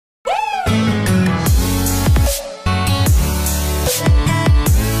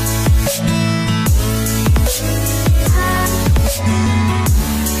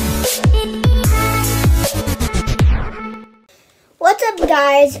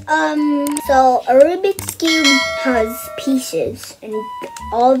guys, so a Rubik's Cube has pieces and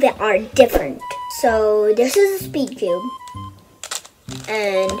all of them are different. So this is a speed cube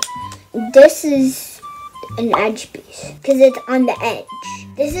and this is an edge piece because it's on the edge.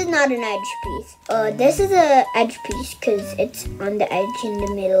 This is not an edge piece. This is an edge piece because it's on the edge in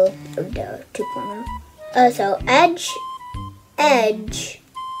the middle of the two corners. So edge, edge,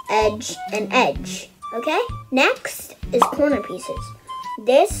 edge, and edge. Okay? Next is corner pieces.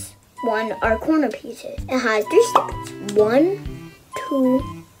 This one are corner pieces. It has 3 stickers. 1,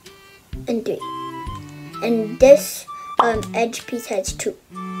 2, and 3. And this edge piece has 2.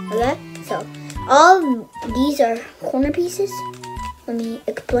 Okay? So all these are corner pieces. Let me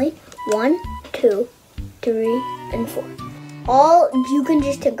explain. 1, 2, 3, and 4. All you can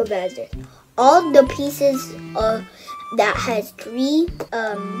just think of it as this. All the pieces that has 3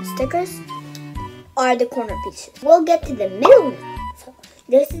 stickers are the corner pieces. We'll get to the middle now. So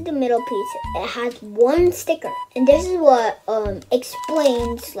this is the middle piece. It has 1 sticker, and this is what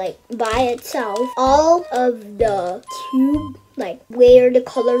explains, like, by itself all of the cube, like where the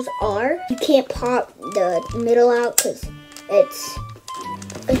colors are. You can't pop the middle out because it's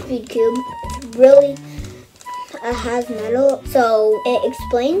a speed cube. It's really has metal, so it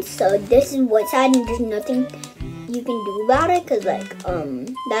explains. So this is what side, and there's nothing you can do about it because, like,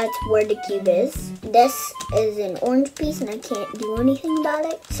 that's where the cube is. This is an orange piece and I can't do anything about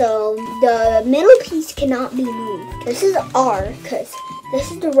it. So the middle piece cannot be moved. This is R because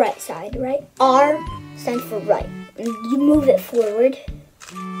this is the right side, right? R stands for right. And you move it forward.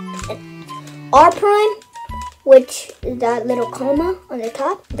 And R prime, which is that little comma on the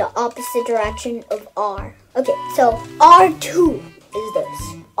top, the opposite direction of R. Okay, so R2 is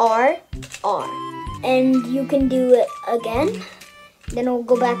this. R, R. And you can do it again. Then it'll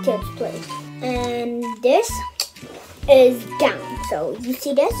go back to its place. And this is down. So you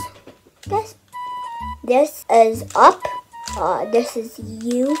see this? This is up. This is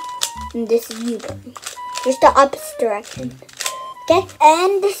U. And this is U prime. Just the opposite direction. Okay?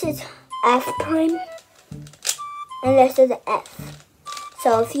 And this is F prime. And this is F.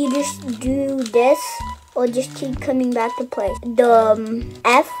 So if you just do this, it'll just keep coming back to place. The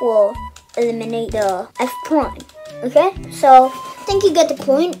F will eliminate the F prime. Okay? So I think you get the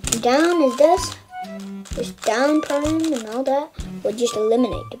point. Down is this. Just down prime and all that will just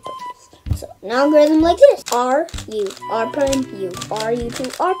eliminate the purpose. So an algorithm like this. R, U, R prime, U, R, U,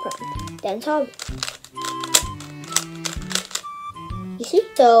 2, R prime. Then solve it. You see?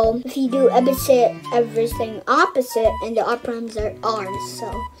 So if you do everything opposite, and the R primes are R's.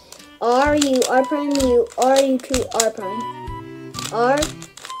 So R, U, R prime, U, R, U, 2, R prime. R.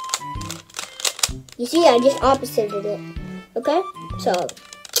 You see, I just opposited it. Okay? So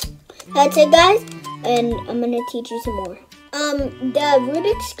that's it, guys. And I'm going to teach you some more. The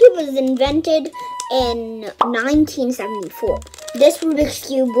Rubik's Cube was invented in 1974. This Rubik's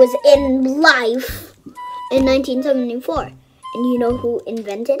Cube was in life in 1974. And you know who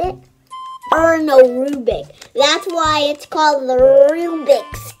invented it? Rubik. That's why it's called the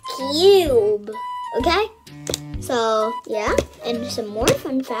Rubik's Cube. Okay? So, yeah. And some more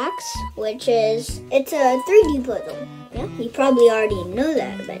fun facts, which is, it's a 3D puzzle. Yeah, you probably already know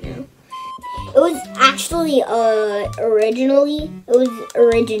that by now. It was actually originally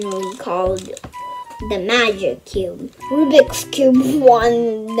called the Magic Cube. Rubik's Cube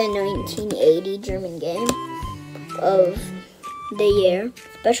won the 1980 German game of the year.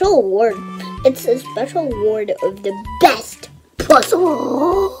 Special award. It's a special award of the best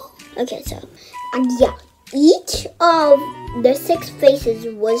puzzle. Okay, so yeah, each of the 6 faces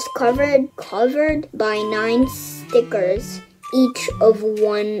was covered by 9 stickers, each of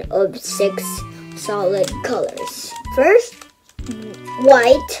one of 6 solid colors. First,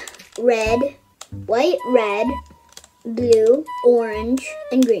 white, red, blue, orange,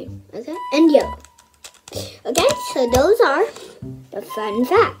 and green. Okay, and yellow. Okay, so those are the fun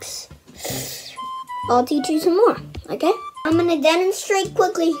facts. I'll teach you some more, okay? I'm gonna demonstrate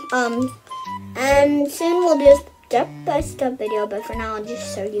quickly, and soon we'll do a step-by-step video, but for now I'll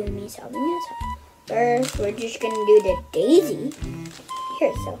just show you me solving it. So first, we're just gonna do the daisy.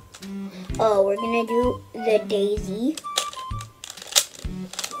 Here, so, we're gonna do the daisy.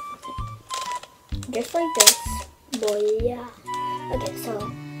 Just like this, boy, yeah. Okay,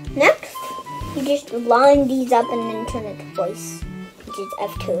 so, next, you just line these up and then turn it to voice, which is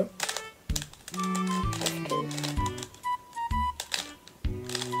F2. F2.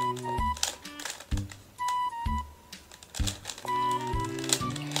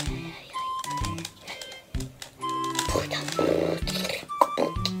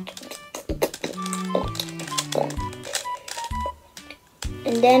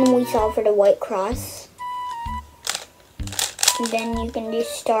 And then we solve for the white cross. And then you can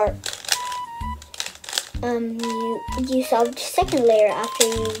just start. You solve the second layer after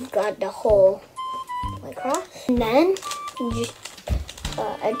you've got the whole white cross. And then you just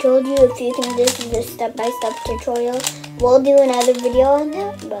I told you if you think this is a step-by-step tutorial, we'll do another video on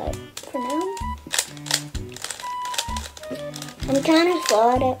that, but for now, I'm kind of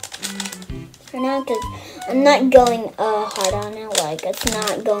slow at it for now because I'm not going hard on it, like it's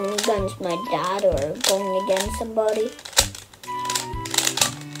not going against my dad or going against somebody.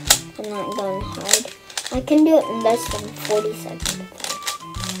 I'm not going hard. I can do it in less than 40 seconds.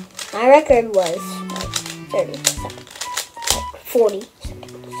 My record was like 30 seconds, like 40 seconds.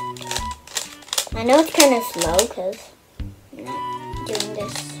 I know it's kind of slow because I'm not doing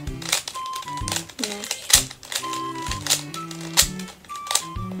this much.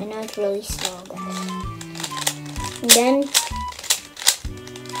 I know it's really slow, guys. And then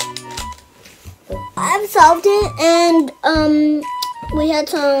I've solved it, and we had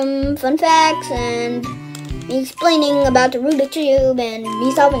some fun facts and me explaining about the Rubik's Cube and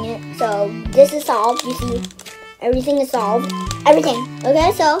me solving it. So this is solved. You see, everything is solved. Everything.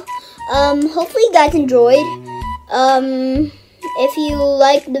 Okay, so hopefully you guys enjoyed. If you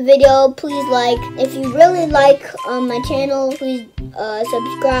liked the video, please like. If you really like my channel, please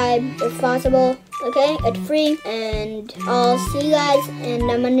subscribe if possible. Okay, it's free, and I'll see you guys. And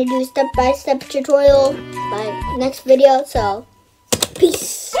I'm gonna do a step-by-step tutorial by next video. So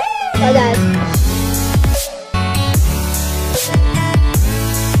peace. Bye, guys.